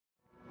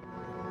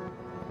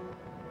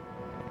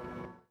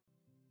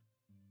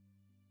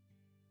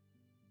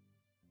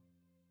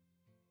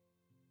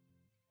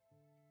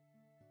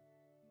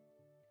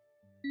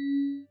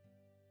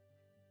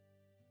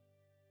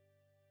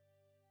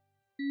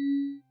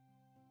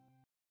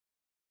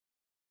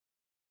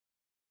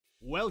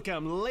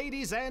Welcome,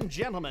 ladies and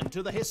gentlemen,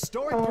 to the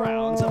historic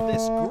grounds of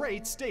this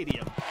great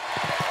stadium.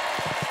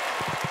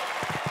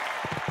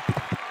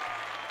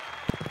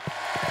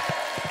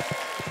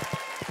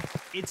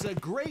 It's a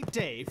great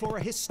day for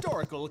a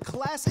historical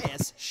Class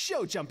S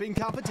show jumping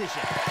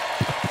competition.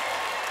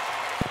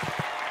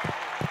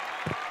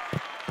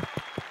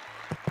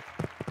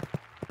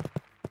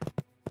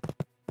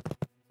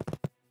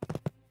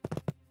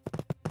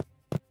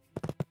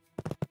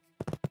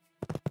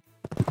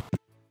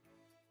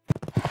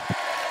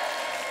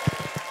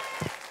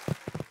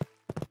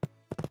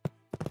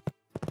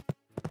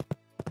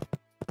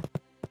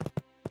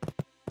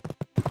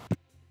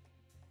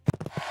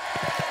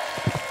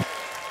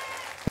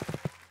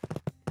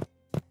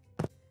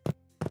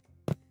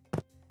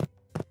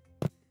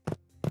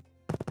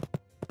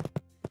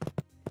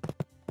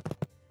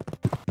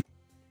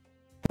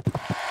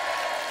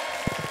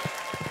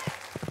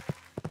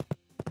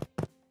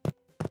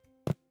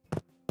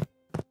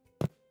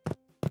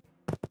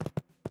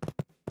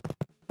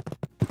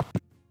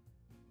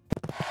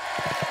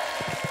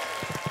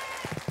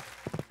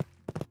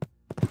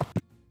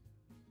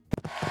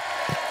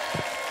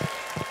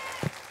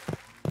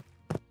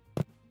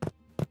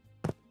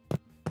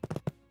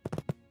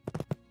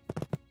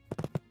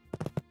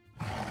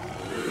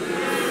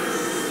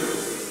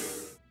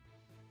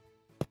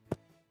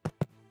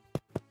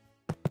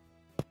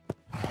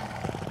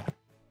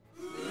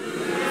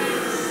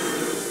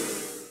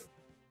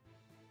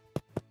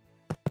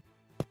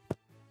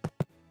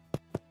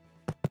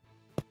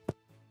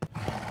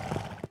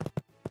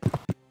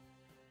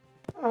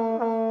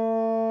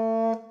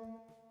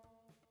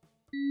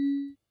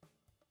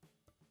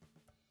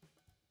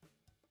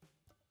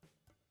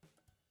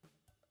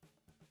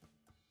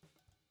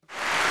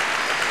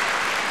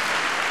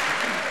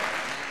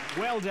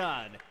 Well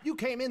done. You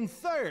came in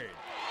third.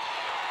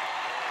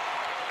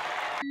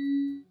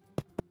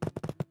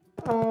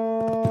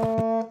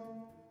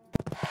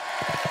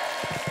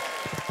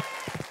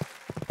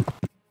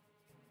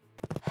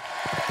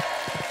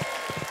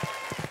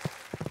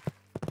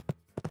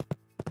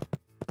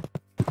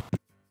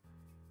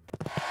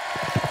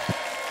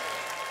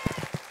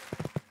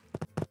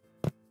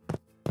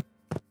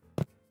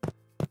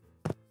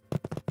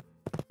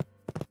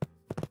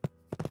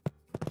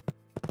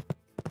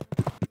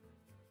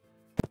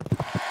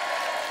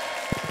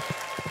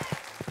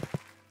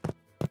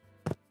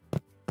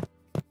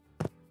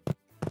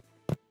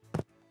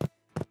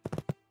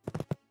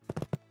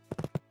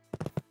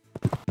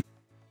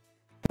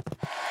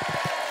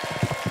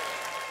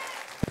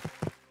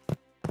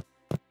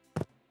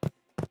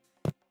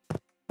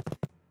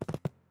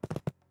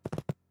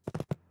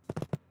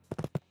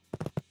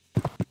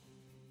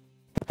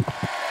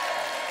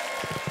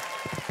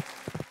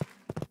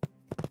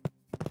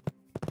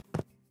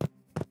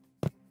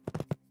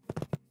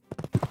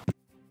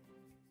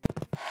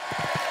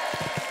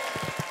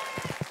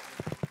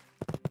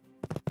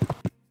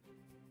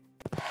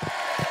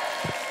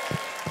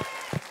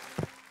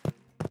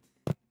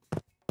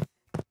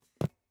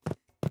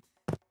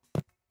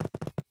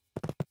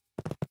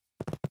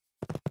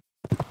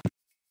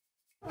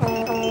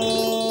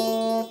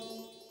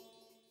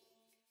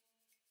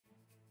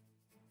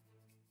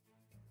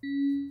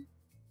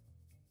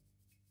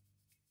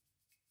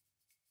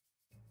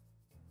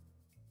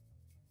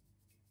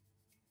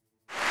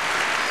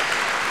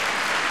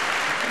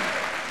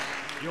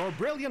 Your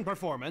brilliant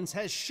performance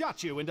has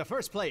shot you into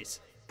first place.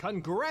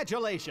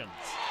 Congratulations!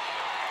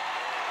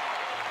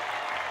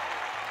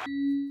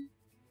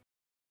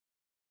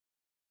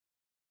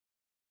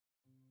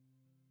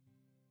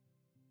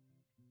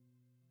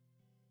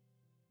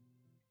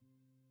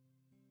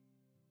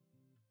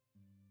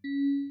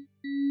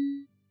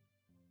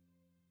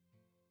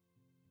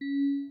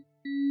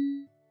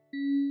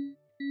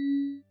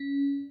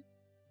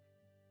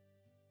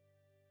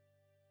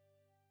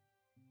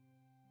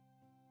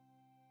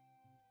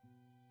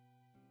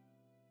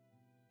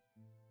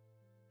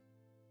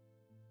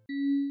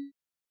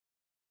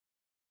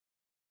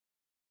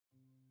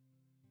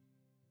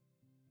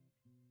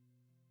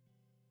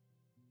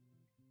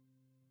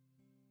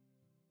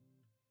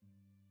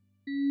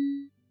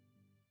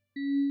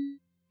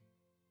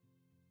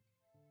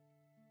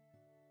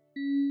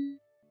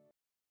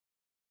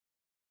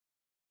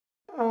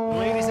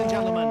 Ladies and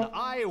gentlemen,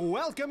 I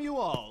welcome you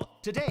all.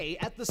 Today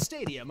at the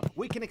stadium,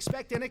 we can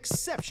expect an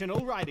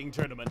exceptional riding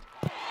tournament.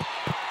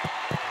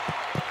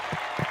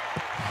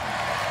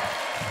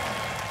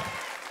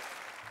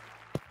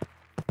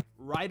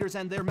 Riders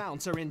and their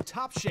mounts are in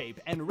top shape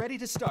and ready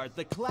to start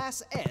the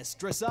Class S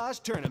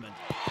dressage tournament.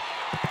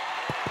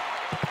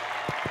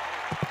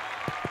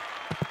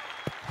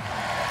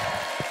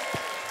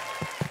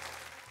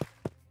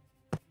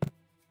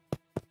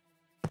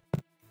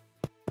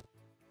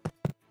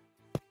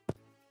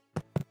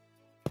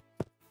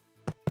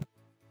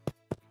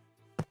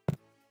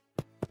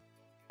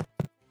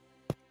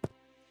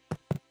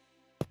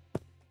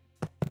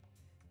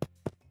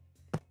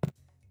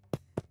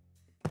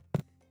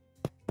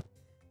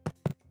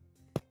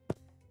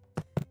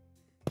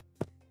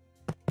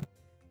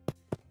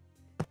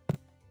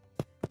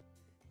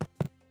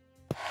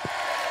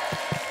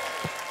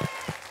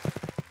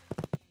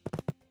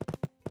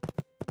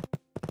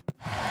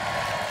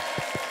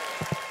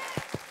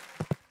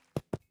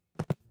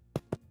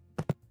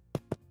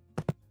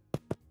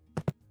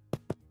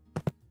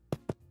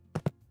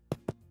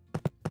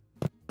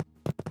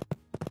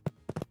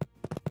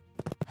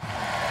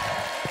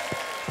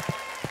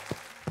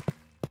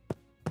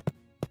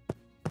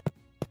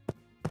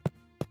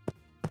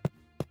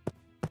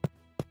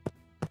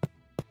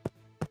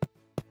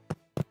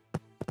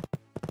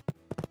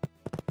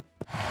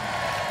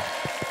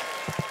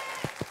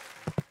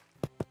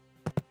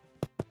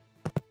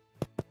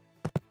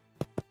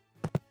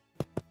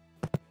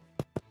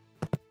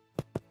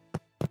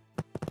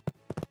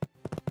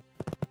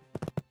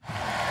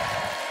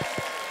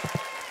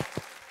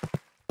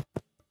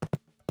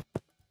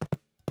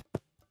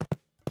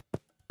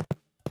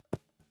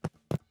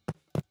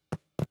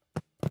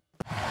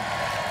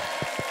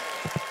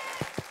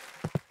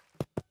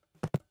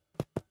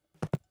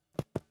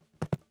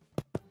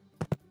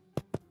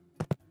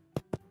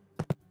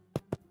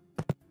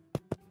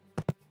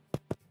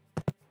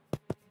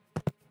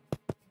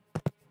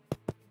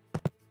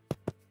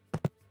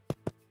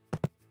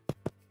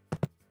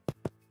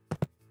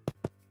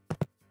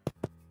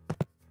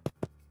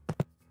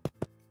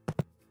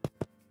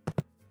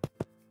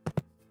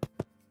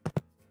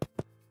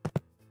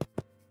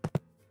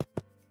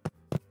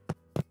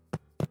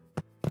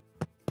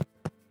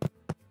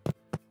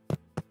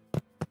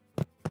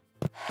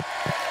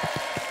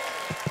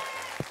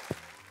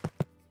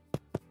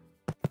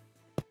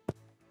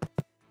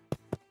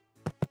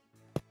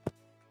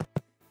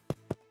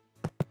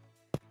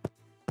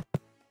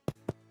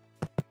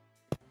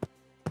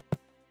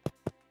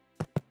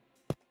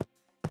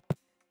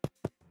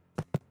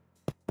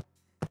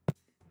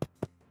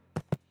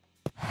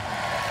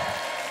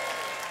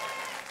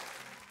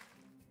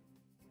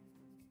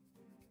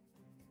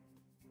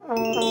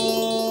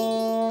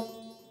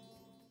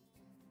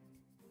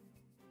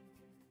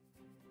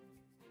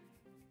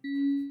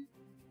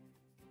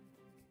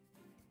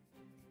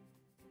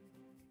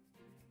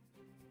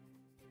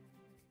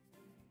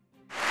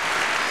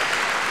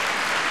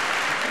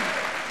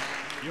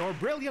 Your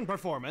brilliant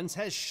performance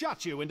has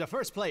shot you into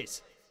first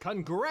place.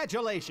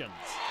 Congratulations!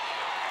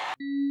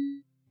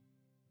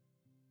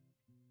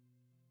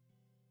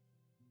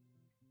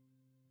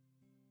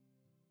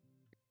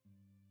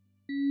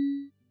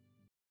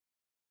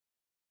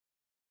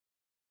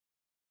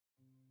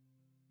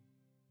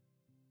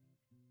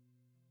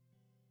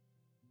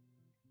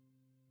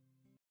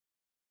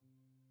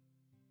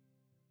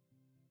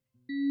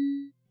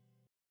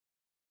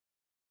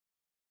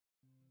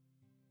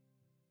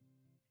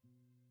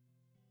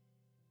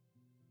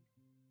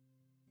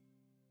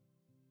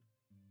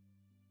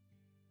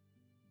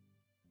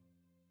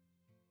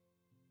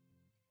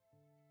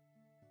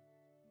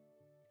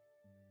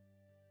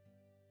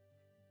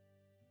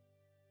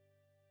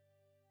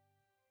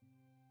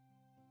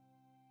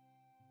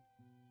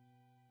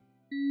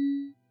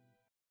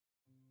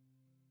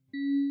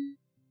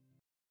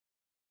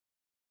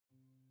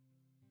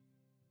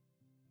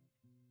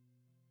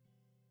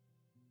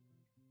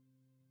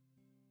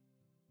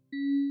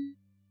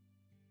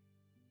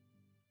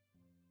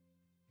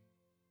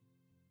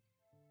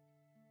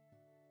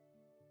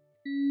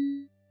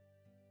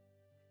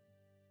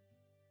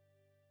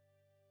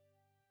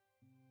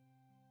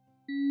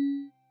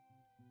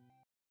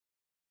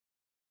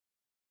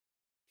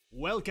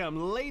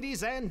 Welcome,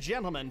 ladies and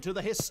gentlemen, to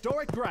the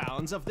historic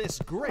grounds of this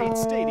great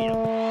stadium.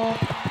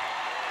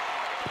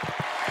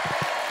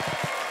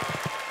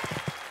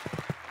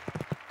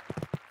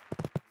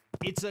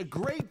 It's a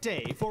great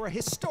day for a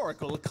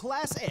historical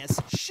Class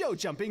S show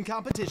jumping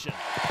competition.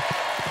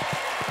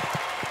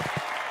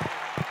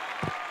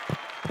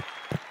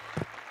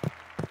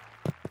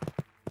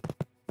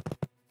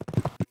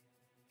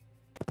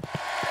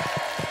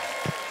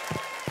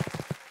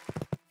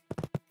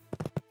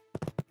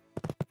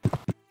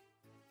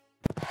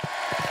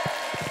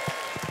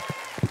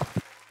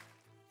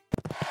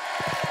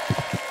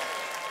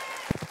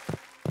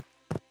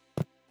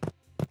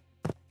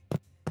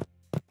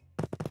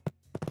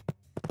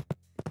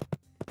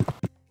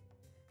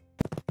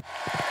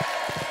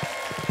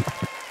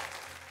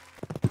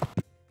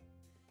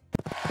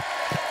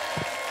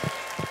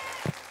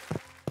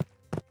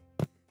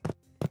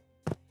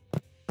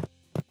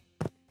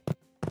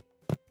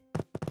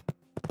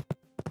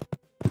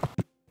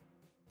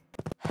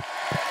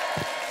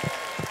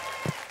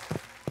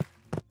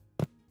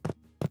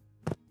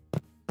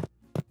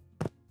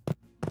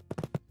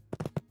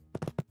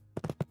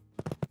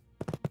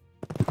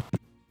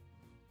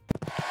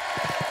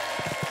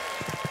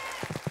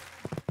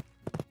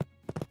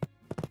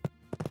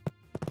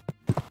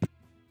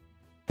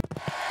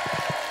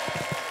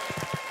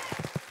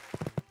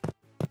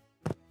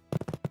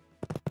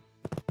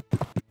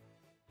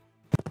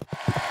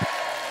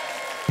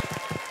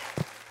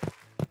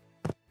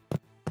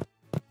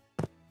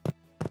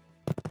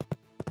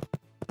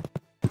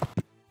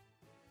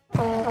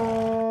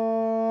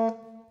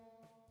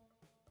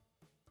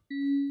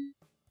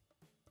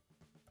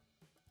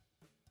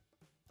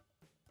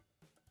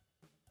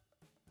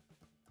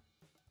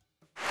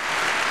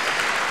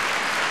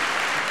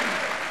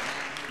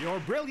 Your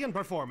brilliant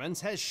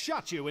performance has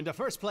shot you into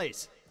first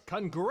place.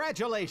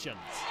 Congratulations!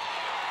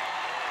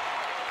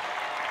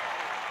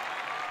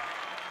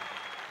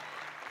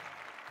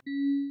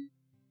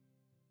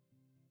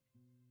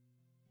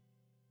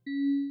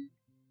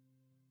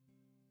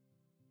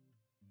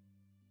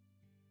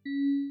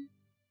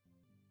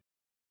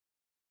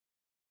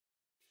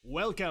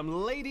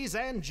 Welcome, ladies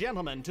and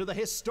gentlemen, to the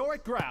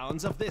historic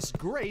grounds of this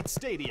great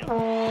stadium.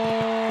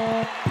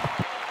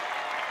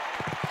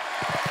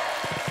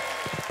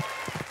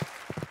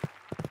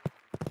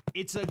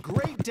 It's a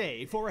great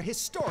day for a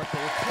historical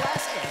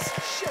Class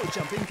S show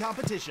jumping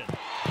competition.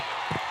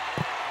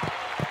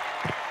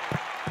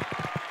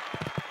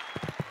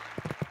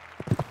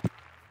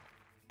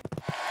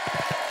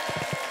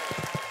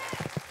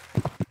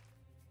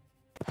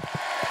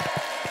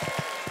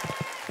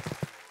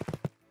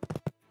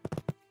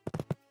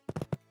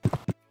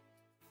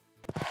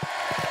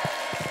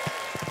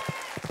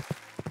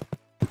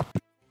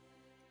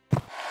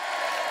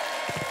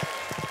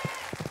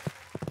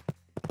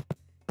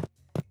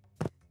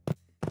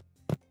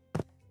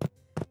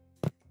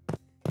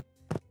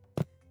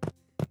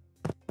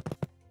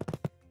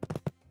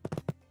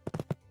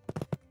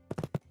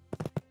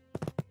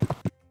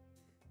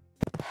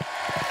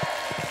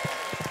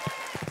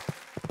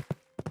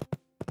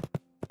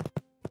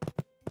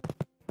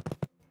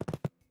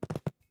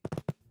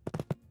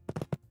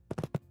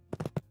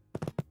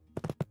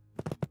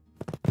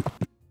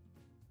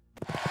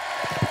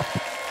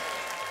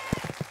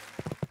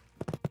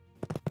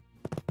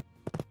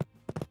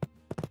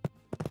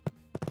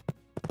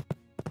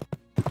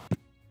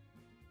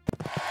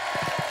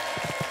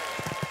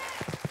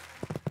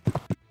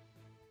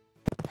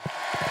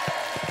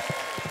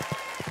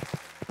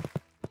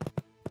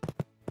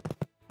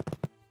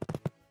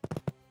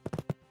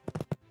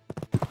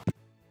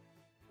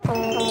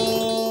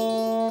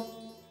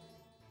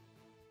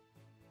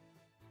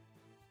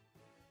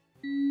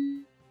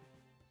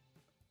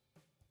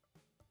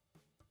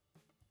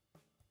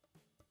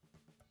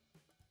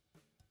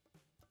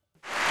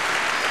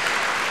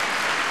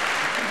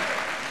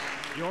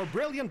 Your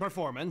brilliant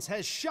performance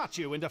has shot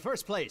you into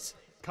first place.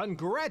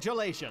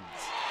 Congratulations!